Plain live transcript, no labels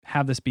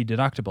have this be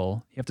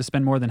deductible, you have to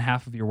spend more than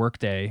half of a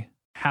workday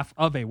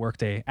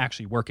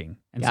actually working.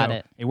 And Got so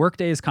it. a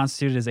workday is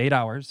constituted as 8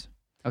 hours.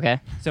 Okay.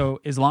 So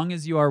as long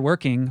as you are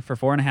working for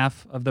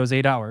 4.5 of those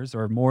 8 hours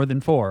or more than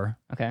 4,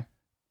 Okay.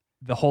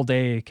 the whole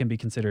day can be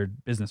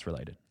considered business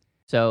related.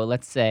 So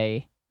let's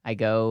say I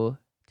go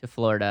to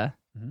Florida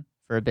Mhm.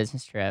 for a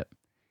business trip,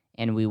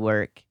 and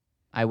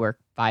I work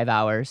 5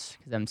 hours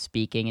because I'm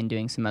speaking and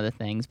doing some other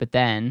things. But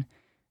then,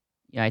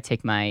 I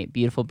take my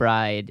beautiful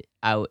bride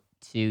out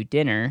to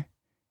dinner,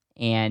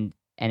 and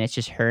it's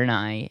just her and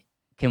I.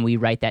 Can we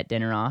write that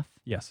dinner off?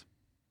 Yes.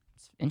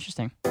 It's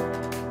interesting.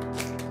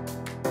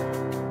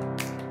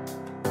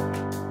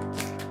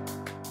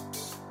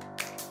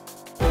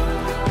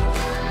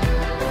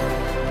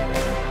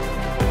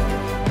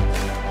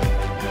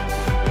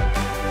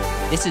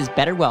 This is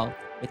Better Wealth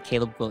with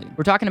Caleb Quillian.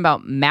 We're talking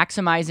about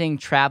maximizing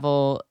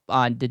travel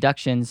on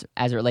deductions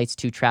as it relates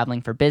to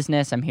traveling for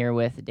business. I'm here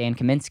with Dan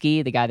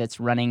Kaminsky, the guy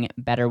that's running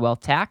Better Wealth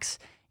Tax.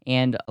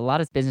 And a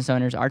lot of business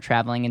owners are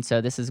traveling, and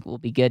so will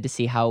be good to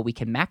see how we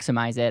can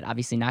maximize it.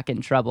 Obviously, not get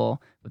in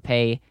trouble, but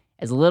pay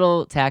as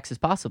little tax as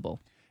possible.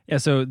 Yeah,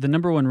 so the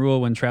number one rule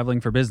when traveling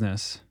for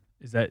business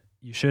is that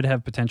you should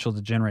have potential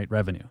to generate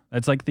revenue.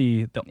 That's like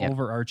the Yep.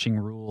 overarching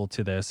rule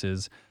to this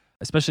is,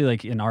 especially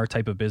like in our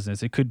type of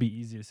business, it could be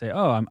easy to say,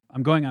 oh,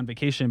 I'm going on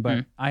vacation,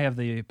 but I have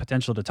the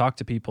potential to talk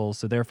to people,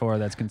 so therefore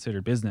that's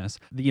considered business.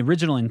 The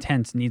original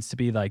intent needs to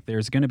be like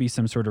there's going to be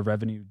some sort of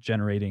revenue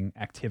generating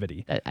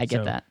activity. I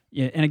get that.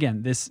 Yeah, and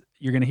again,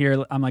 you're going to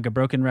hear I'm like a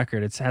broken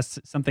record.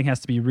 Something has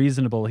to be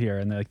reasonable here,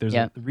 and like there's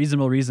a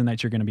reasonable reason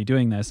that you're going to be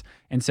doing this.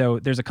 And so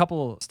there's a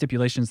couple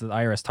stipulations that the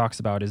IRS talks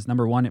about. Is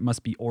number one, it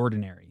must be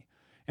ordinary,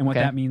 and what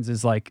that means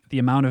is like the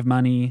amount of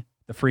money,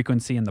 the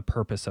frequency, and the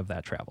purpose of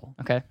that travel.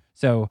 Okay.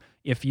 So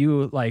if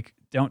you like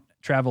don't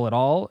travel at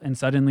all and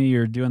suddenly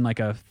you're doing like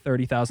a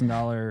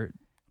 $30,000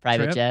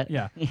 Private trip, jet.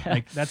 yeah,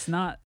 like that's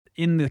not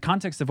in the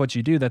context of what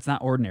you do. That's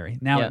not ordinary.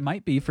 Now it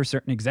might be for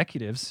certain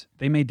executives.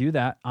 They may do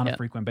that on a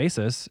frequent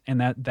basis,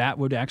 and that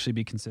would actually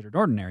be considered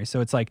ordinary. So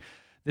it's like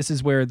this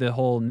is where the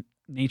whole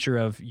nature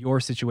of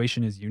your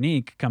situation is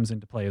unique comes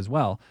into play as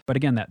well. But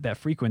again, that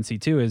frequency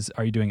too is: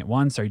 are you doing it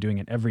once? Are you doing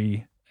it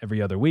every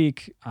other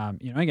week?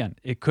 Again,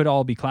 it could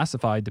all be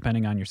classified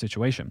depending on your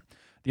situation.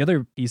 The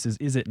other piece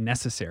is it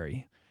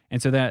necessary?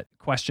 And so that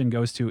question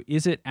goes to,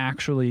 is it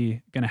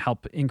actually going to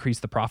help increase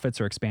the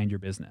profits or expand your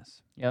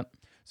business? Yep.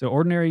 So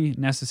ordinary,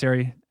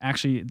 necessary,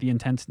 actually the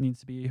intent needs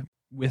to be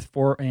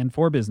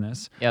for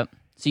business. Yep.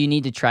 So you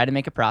need to try to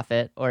make a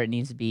profit, or it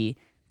needs to be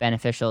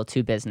beneficial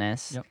to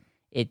business. Yep.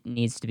 It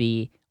needs to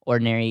be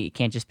ordinary. It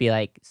can't just be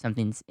like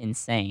something's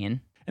insane.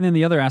 And then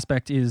the other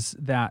aspect is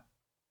that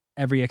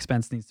every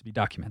expense needs to be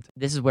documented.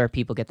 This is where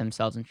people get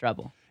themselves in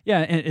trouble. Yeah,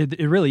 and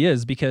it really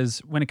is, because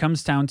when it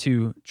comes down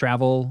to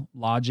travel,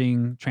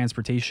 lodging,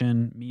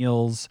 transportation,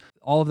 meals,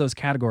 all of those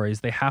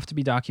categories, they have to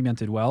be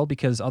documented well,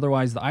 because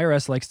otherwise the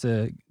IRS likes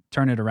to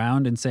turn it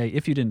around and say,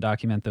 if you didn't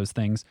document those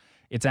things,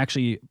 it's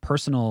actually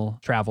personal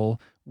travel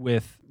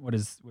with, what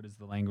is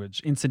the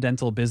language?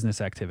 Incidental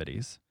business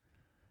activities.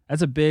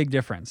 That's a big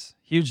difference,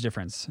 huge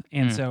difference.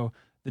 And so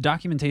the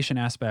documentation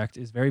aspect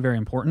is very, very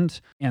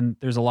important. And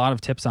there's a lot of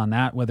tips on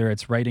that, whether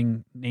it's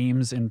writing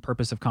names and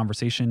purpose of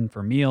conversation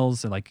for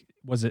meals, like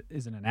is it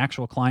an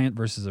actual client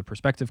versus a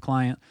prospective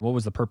client? What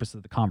was the purpose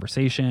of the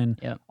conversation?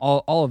 Yep.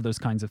 All of those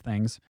kinds of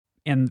things.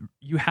 And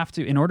you have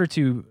to, in order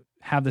to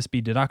have this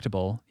be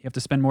deductible, you have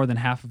to spend more than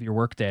half of your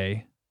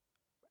workday,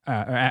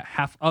 or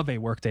half of a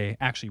workday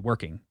actually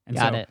working. And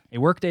Got it. A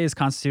workday is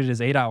constituted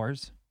as 8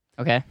 hours.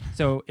 Okay.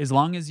 So as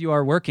long as you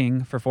are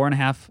working for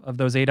 4.5 of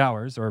those 8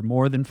 hours or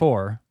more than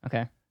 4,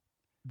 Okay.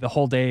 the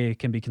whole day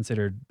can be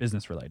considered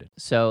business related.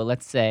 So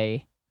let's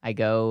say I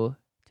go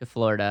to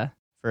Florida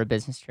for a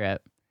business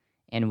trip,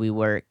 and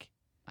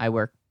I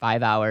work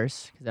 5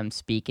 hours because I'm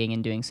speaking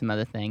and doing some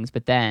other things.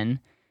 But then,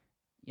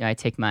 I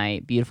take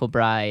my beautiful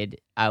bride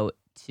out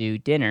to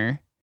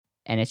dinner,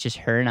 and it's just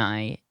her and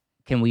I.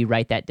 Can we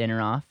write that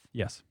dinner off?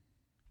 Yes.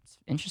 It's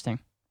interesting.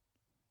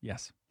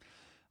 Yes.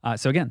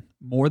 So again,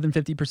 more than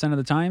 50% of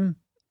the time,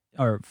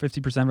 or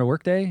 50% of a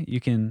workday, you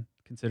can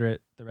consider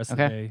it the rest of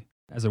the day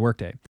as a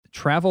workday.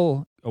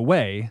 Travel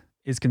away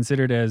is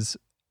considered as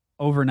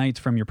overnight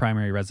from your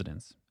primary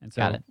residence. And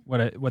so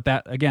what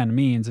that again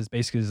means is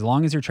basically as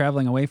long as you're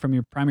traveling away from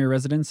your primary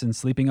residence and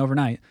sleeping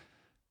overnight,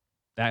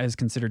 that is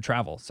considered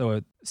travel.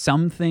 So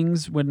some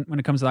things when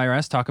it comes to the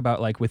IRS talk about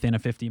like within a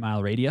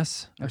 50-mile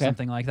radius or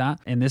something like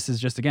that. And this is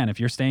just, again, if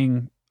you're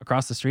staying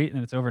across the street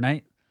and it's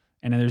overnight,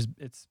 and then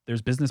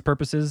there's business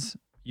purposes,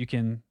 you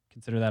can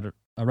consider that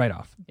a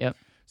write-off. Yep.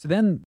 So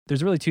then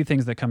there's really two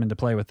things that come into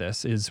play with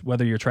this is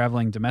whether you're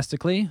traveling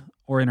domestically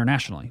or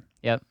internationally.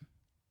 Yep.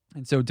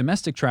 And so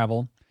domestic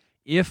travel,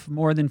 if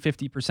more than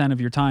 50%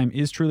 of your time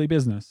is truly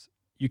business,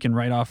 you can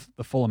write off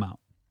the full amount.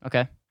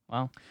 Okay.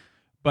 Wow.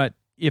 But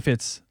if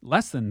it's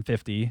less than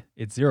 50,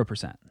 it's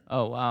 0%.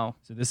 Oh, wow.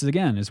 So this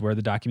is where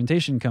the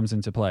documentation comes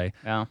into play.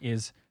 Yeah.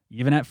 Is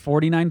even at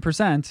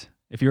 49%,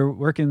 if you're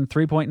working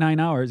 3.9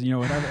 hours,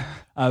 whatever,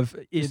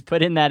 just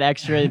put in that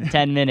extra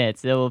 10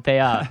 minutes, it will pay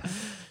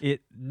off.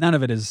 None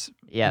of it is.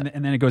 Yeah.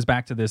 And then it goes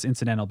back to this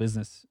incidental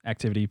business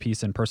activity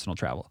piece and personal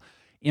travel.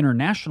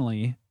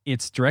 Internationally,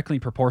 it's directly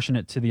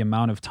proportionate to the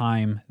amount of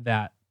time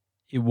that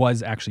it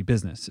was actually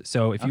business.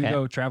 So if you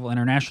go travel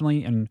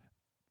internationally and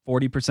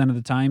 40% of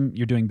the time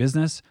you're doing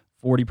business,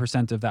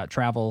 40% of that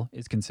travel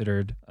is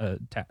considered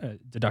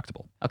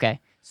deductible. Okay.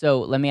 So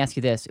let me ask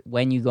you this.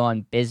 When you go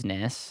on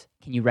business,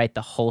 can you write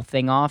the whole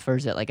thing off, or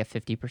is it like a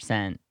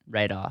 50%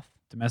 write-off?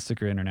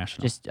 Domestic or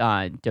international? Just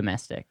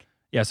domestic.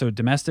 Yeah, so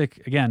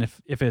domestic, again,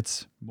 if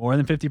it's more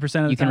than 50% of the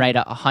time. You can write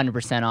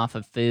 100% off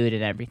of food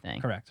and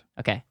everything. Correct.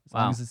 Okay. As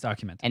long as it's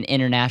documented. And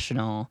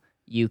international,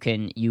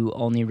 you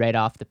only write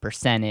off the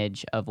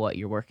percentage of what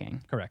you're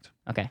working. Correct.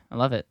 Okay, I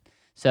love it.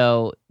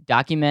 So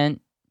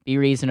document, be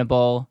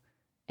reasonable,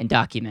 and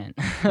document.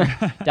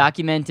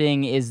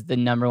 Documenting is the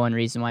number one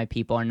reason why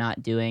people are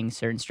not doing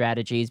certain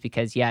strategies,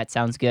 because it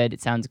sounds good,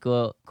 it sounds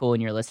cool when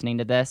you're listening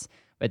to this,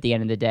 but at the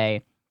end of the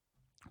day,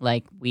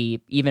 like we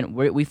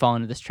fall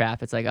into this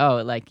trap. It's like,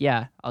 I'll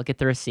get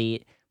the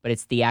receipt, but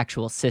it's the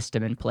actual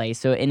system in place.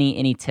 So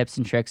any tips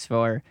and tricks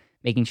for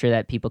making sure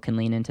that people can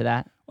lean into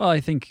that? Well, I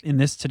think in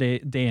this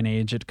day and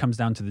age, it comes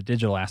down to the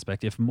digital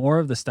aspect. If more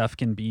of the stuff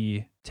can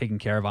be taken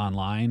care of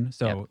online,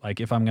 so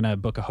like if I'm going to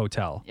book a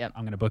hotel,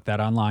 I'm going to book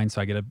that online,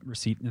 so I get a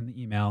receipt in the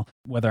email.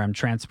 Whether I'm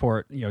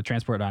transport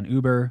on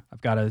Uber,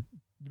 I've got a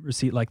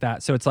receipt like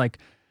that. So it's like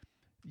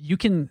you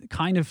can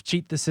kind of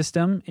cheat the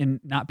system and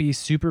not be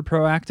super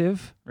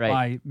proactive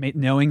by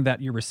knowing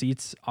that your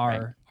receipts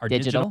are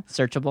digital,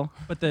 searchable.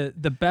 But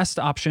the best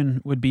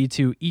option would be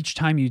to, each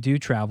time you do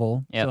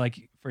travel, so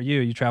like for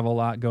you travel a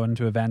lot, going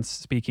to events,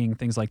 speaking,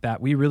 things like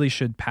that. We really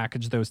should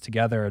package those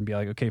together and be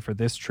like, okay, for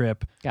this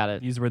trip,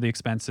 these were the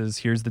expenses.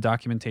 Here's the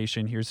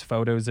documentation. Here's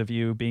photos of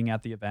you being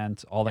at the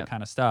event, all that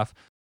kind of stuff.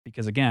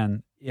 Because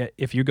again,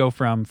 if you go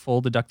from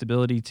full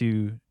deductibility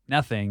to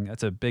nothing,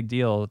 that's a big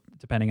deal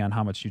depending on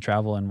how much you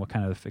travel and what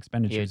kind of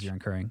expenditures you're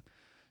incurring.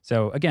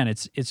 So again,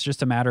 it's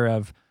just a matter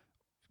of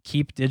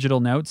keep digital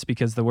notes,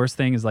 because the worst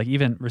thing is, like,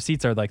 even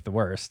receipts are like the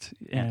worst,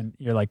 and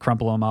you're like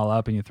crumple them all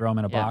up and you throw them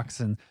in a box.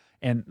 And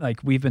like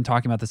we've been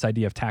talking about this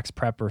idea of tax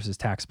prep versus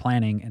tax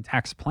planning, and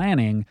tax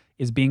planning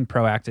is being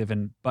proactive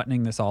and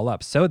buttoning this all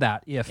up so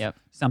that if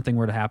something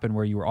were to happen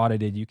where you were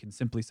audited, you can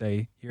simply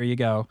say, here you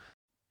go,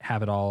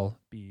 have it all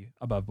be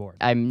above board.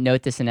 I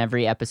note this in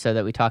every episode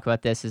that we talk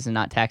about. This is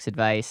not tax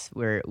advice,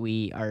 where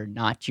we are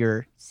not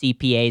your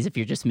CPAs if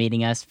you're just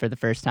meeting us for the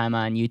first time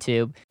on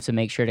YouTube. So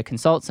make sure to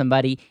consult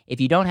somebody. If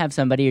you don't have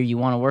somebody or you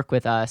want to work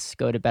with us,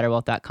 go to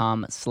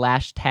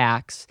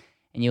betterwealth.com/tax,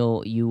 and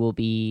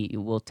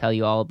we'll tell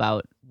you all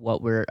about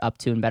what we're up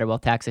to in Better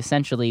Wealth Tax.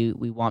 Essentially,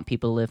 we want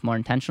people to live more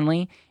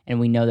intentionally, and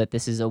we know that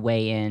this is a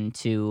way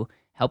into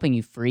helping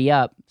you free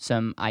up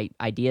some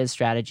ideas,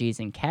 strategies,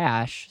 and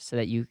cash so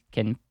that you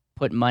can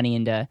put money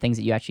into things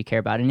that you actually care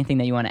about. Anything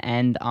that you want to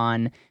end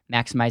on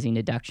maximizing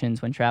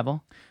deductions when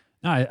travel?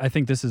 No, I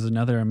think this is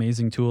another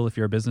amazing tool if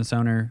you're a business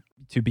owner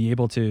to be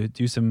able to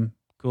do some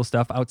cool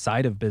stuff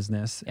outside of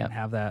business and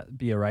have that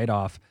be a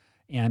write-off.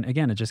 And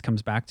again, it just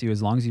comes back to,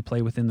 as long as you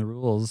play within the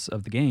rules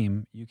of the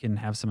game, you can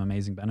have some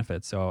amazing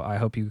benefits. So I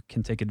hope you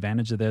can take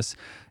advantage of this.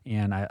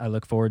 And I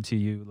look forward to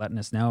you letting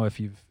us know if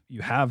you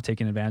have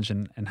taken advantage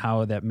and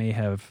how that may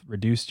have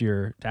reduced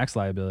your tax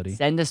liability.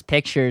 Send us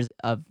pictures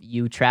of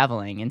you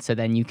traveling. And so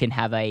then you can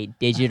have a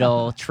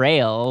digital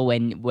trail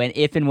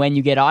if and when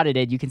you get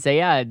audited, you can say,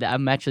 yeah,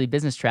 I'm actually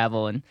business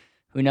travel. And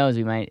who knows,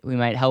 we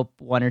might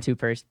help one or two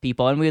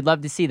people. And we'd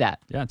love to see that.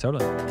 Yeah,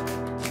 totally.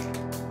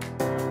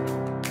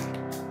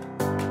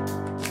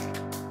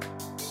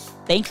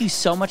 Thank you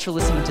so much for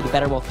listening to the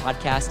Better Wealth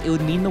Podcast. It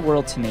would mean the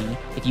world to me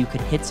if you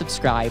could hit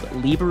subscribe,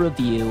 leave a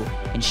review,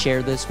 and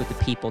share this with the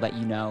people that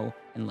you know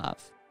and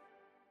love.